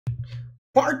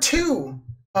Part 2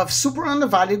 of Super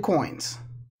Undervalued Coins.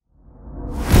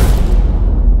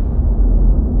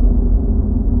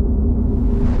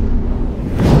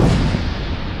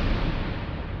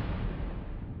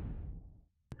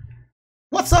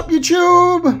 What's up,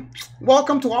 YouTube?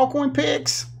 Welcome to Altcoin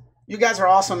Picks. You guys are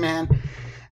awesome, man.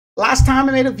 Last time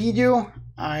I made a video,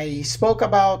 I spoke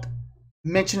about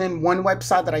mentioning one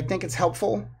website that I think is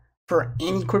helpful for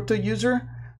any crypto user.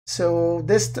 So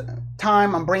this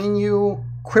time I'm bringing you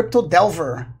Crypto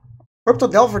Delver,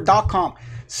 cryptodelver.com.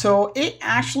 So it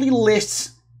actually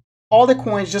lists all the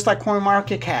coins just like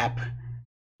CoinMarketCap,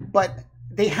 but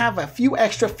they have a few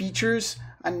extra features,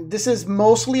 and this is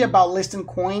mostly about listing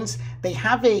coins. They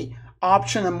have a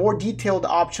more detailed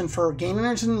option for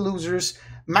gainers and losers,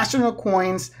 masternode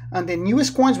coins, and the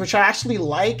newest coins, which I actually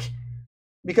like,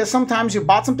 because sometimes you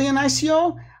bought something in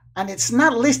ICO and it's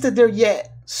not listed there yet.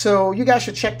 So you guys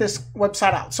should check this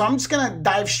website out. So I'm just gonna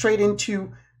dive straight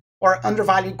into our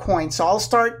undervalued coins. So I'll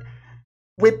start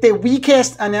with the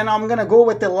weakest, and then I'm gonna go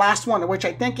with the last one, which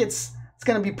I think it's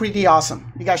gonna be pretty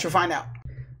awesome. You guys should find out.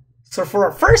 So for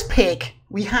our first pick,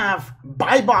 we have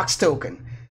BuyBox token.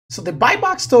 So the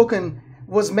BuyBox token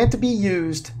was meant to be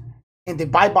used in the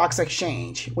BuyBox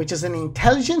exchange, which is an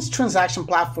intelligence transaction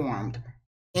platform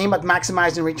aimed at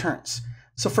maximizing returns.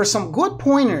 So for some good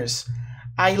pointers,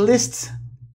 I list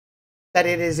that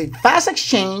it is a fast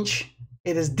exchange,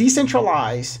 it is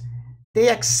decentralized, they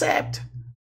accept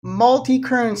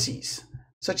multi-currencies,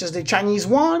 such as the Chinese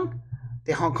yuan,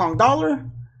 the Hong Kong dollar,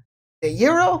 the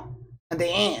euro, and the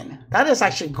yen. That is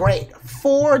actually great.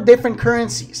 4 different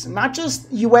currencies, not just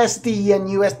USD and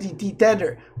USDT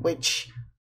Tether, which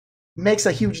makes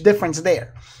a huge difference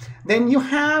there. Then you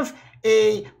have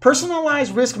a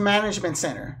personalized risk management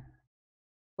center,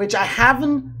 which I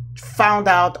haven't found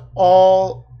out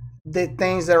all the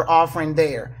things they're offering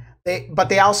there. But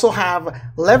they also have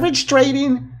leverage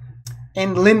trading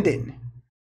and lending.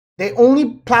 The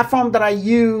only platform that I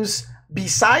use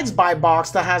besides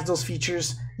BuyBox that has those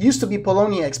features used to be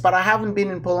Poloniex, but I haven't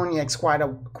been in Poloniex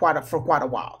for quite a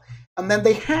while. And then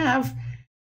they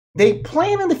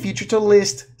plan in the future to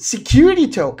list security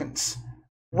tokens,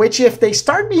 which if they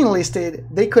start being listed,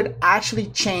 they could actually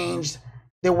change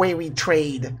the way we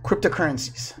trade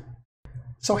cryptocurrencies.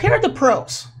 So here are the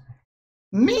pros.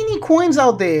 Many coins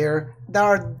out there that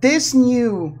are this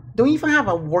new don't even have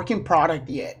a working product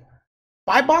yet.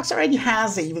 BuyBox already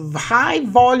has a high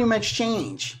volume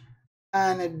exchange.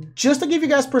 And just to give you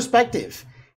guys perspective,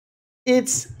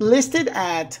 it's listed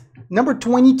at number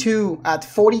 22 at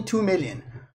 42 million.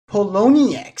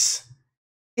 Poloniex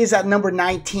is at number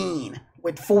 19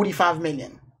 with 45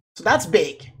 million. So that's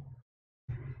big.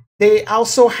 They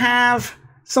also have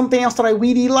something else that I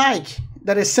really like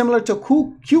that is similar to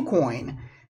KuCoin.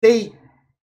 They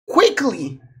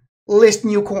quickly list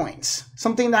new coins,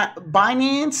 something that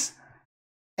Binance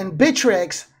and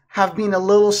Bittrex have been a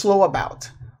little slow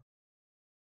about.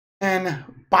 And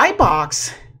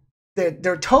BuyBox,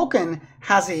 their token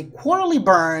has a quarterly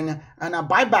burn and a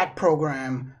buyback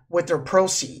program with their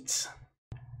proceeds.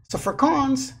 So for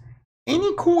cons,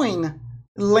 any coin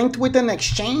linked with an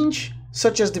exchange,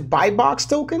 such as the BuyBox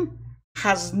token,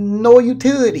 has no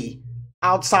utility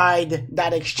outside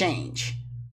that exchange.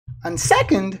 And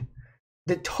second,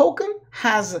 the token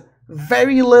has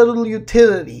very little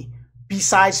utility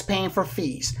besides paying for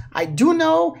fees. I do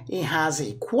know it has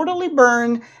a quarterly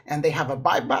burn and they have a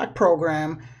buyback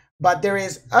program, but there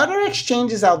is other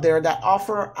exchanges out there that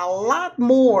offer a lot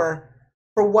more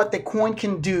for what the coin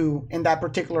can do in that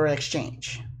particular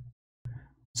exchange.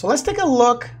 So let's take a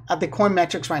look at the coin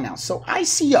metrics right now. So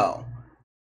ICO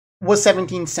was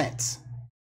 17 cents.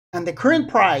 And the current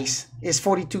price is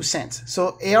 42 cents.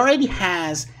 So it already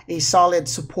has a solid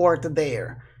support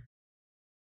there.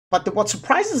 But what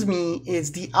surprises me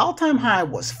is the all-time high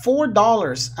was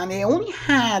 $4, and they only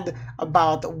had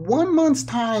about 1 month's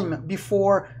time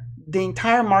before the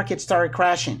entire market started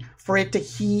crashing for it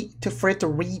to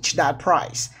reach that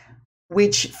price,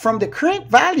 which from the current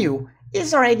value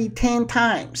is already 10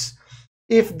 times.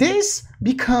 If this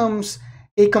becomes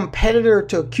a competitor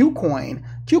to KuCoin,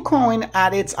 KuCoin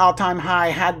at its all-time high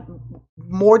had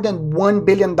more than $1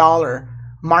 billion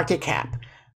market cap.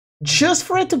 Just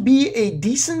for it to be a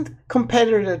decent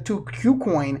competitor to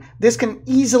KuCoin, this can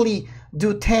easily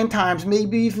do 10 times,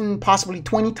 maybe even possibly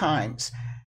 20 times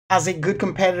as a good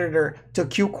competitor to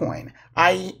KuCoin.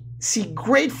 I see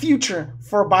great future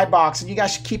for BuyBox, and you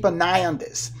guys should keep an eye on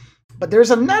this. But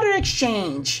there's another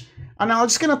exchange, and I'm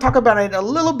just going to talk about it a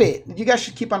little bit, that you guys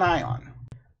should keep an eye on.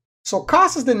 So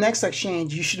Cost is the next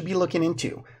exchange you should be looking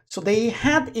into. So they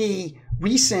had a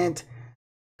recent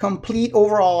complete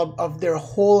overall of their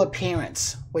whole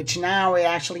appearance, which now it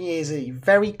actually is a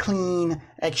very clean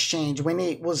exchange. When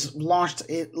it was launched,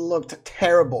 it looked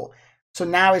terrible. So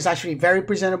now it's actually a very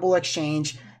presentable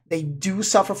exchange. They do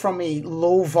suffer from a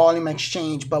low volume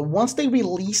exchange, but once they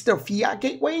release their fiat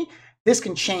gateway, this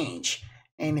can change.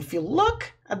 And if you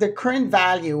look at their current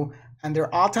value and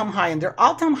their all-time high, and their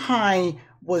all-time high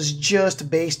was just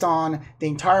based on the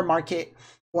entire market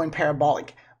going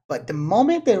parabolic. But the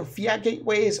moment their fiat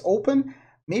gateway is open,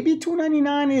 maybe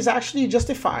 $2.99 is actually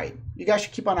justified. You guys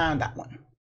should keep an eye on that one.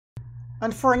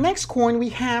 And for our next coin, we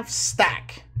have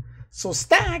Stack. So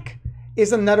Stack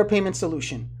is another payment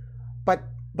solution.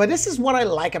 But this is what I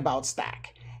like about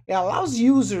Stack. It allows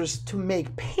users to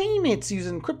make payments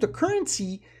using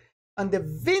cryptocurrency, and the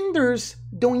vendors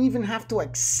don't even have to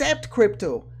accept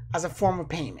crypto as a form of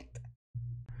payment.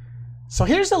 So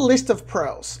here's a list of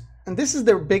pros. And this is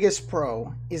their biggest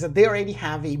pro, is that they already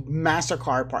have a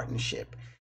MasterCard partnership,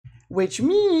 which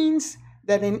means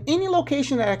that in any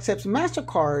location that accepts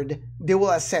MasterCard, they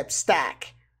will accept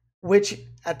Stack, which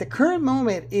at the current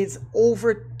moment is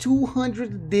over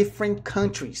 200 different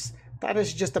countries. That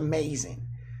is just amazing.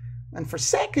 And for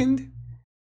second,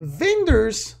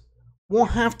 vendors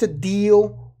won't have to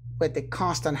deal with the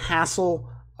constant hassle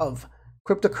of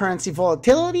cryptocurrency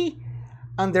volatility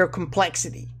and their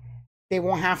complexity. They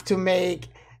won't have to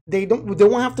they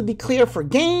won't have to declare for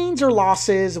gains or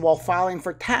losses while filing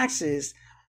for taxes.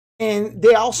 And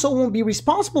they also won't be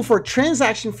responsible for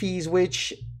transaction fees,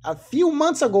 which a few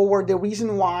months ago were the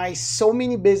reason why so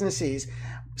many businesses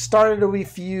started to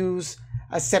refuse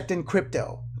accepting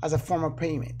crypto as a form of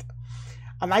payment.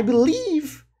 And I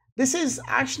believe this is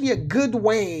actually a good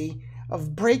way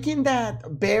of breaking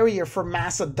that barrier for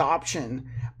mass adoption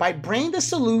by bringing the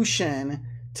solution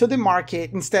to the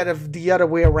market instead of the other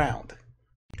way around.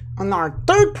 On our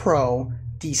third pro,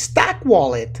 the Stack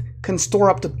wallet can store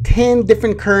up to 10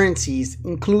 different currencies,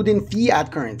 including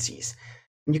fiat currencies.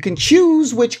 And you can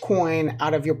choose which coin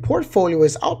out of your portfolio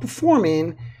is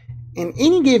outperforming in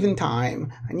any given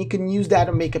time, and you can use that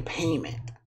to make a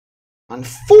payment. On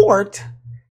fourth,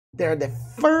 they're the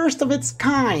first of its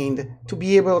kind to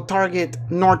be able to target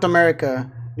North America,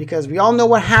 because we all know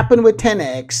what happened with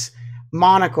 10x,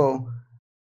 Monaco,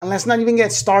 and let's not even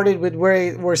get started with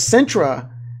where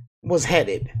Centra was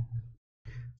headed.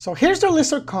 So here's their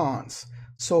list of cons.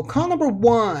 So con number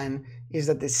one is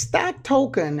that the Stack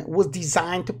token was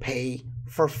designed to pay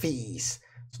for fees.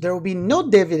 So there will be no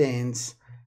dividends,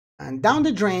 and down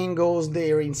the drain goes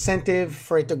their incentive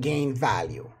for it to gain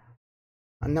value.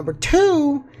 And number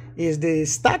two is the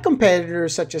Stack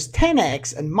competitors such as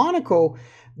 10x and Monaco.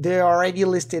 They're already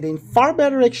listed in far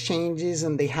better exchanges,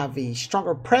 and they have a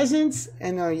stronger presence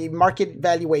and a market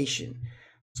valuation.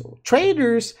 So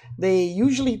traders, they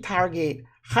usually target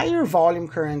higher volume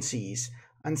currencies.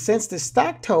 And since the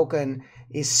Stack token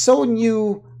is so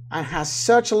new and has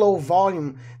such low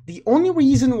volume, the only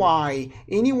reason why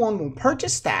anyone will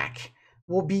purchase Stack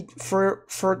will be for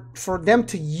them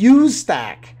to use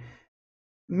Stack,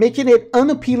 making it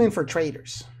unappealing for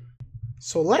traders.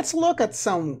 So let's look at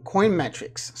some coin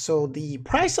metrics. So the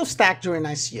price of Stack during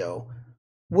ICO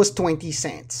was 20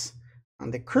 cents,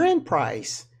 and the current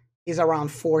price is around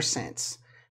 4 cents.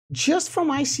 Just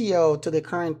from ICO to the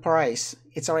current price,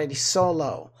 it's already so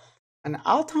low. An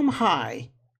all-time high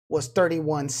was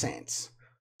 31 cents.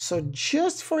 So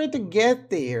just for it to get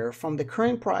there from the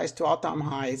current price to all-time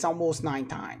high, it's almost 9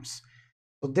 times.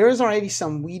 So there's already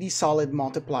some really solid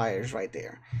multipliers right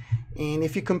there. And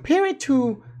if you compare it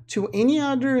to any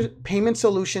other payment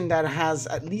solution that has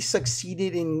at least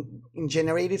succeeded in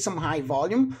generating some high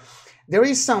volume, there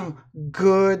is some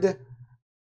good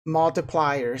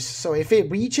multipliers. So if it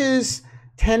reaches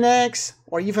 10x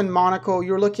or even Monaco,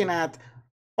 you're looking at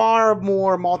far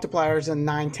more multipliers than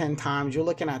 9-10 times. You're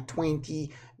looking at 20,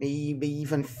 maybe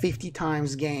even 50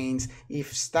 times gains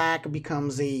if Stack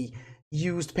becomes a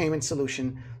used payment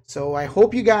solution. So I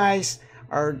hope you guys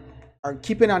are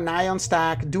keeping an eye on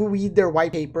Stack. Do read their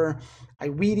white paper. I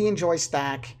really enjoy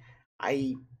Stack.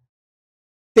 I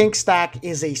think Stack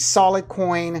is a solid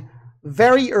coin,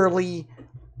 very early,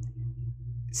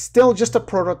 still just a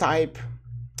prototype.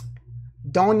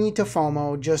 Don't need to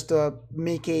FOMO, just to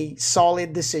make a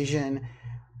solid decision.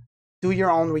 Do your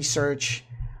own research.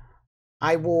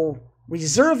 I will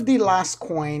reserve the last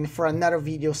coin for another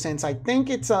video, since I think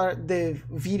the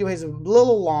video is a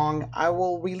little long. I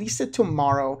will release it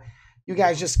tomorrow. You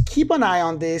guys just keep an eye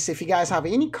on this. If you guys have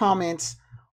any comments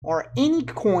or any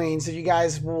coins that you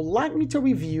guys would like me to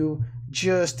review,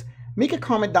 just make a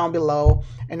comment down below,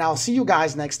 and I'll see you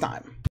guys next time.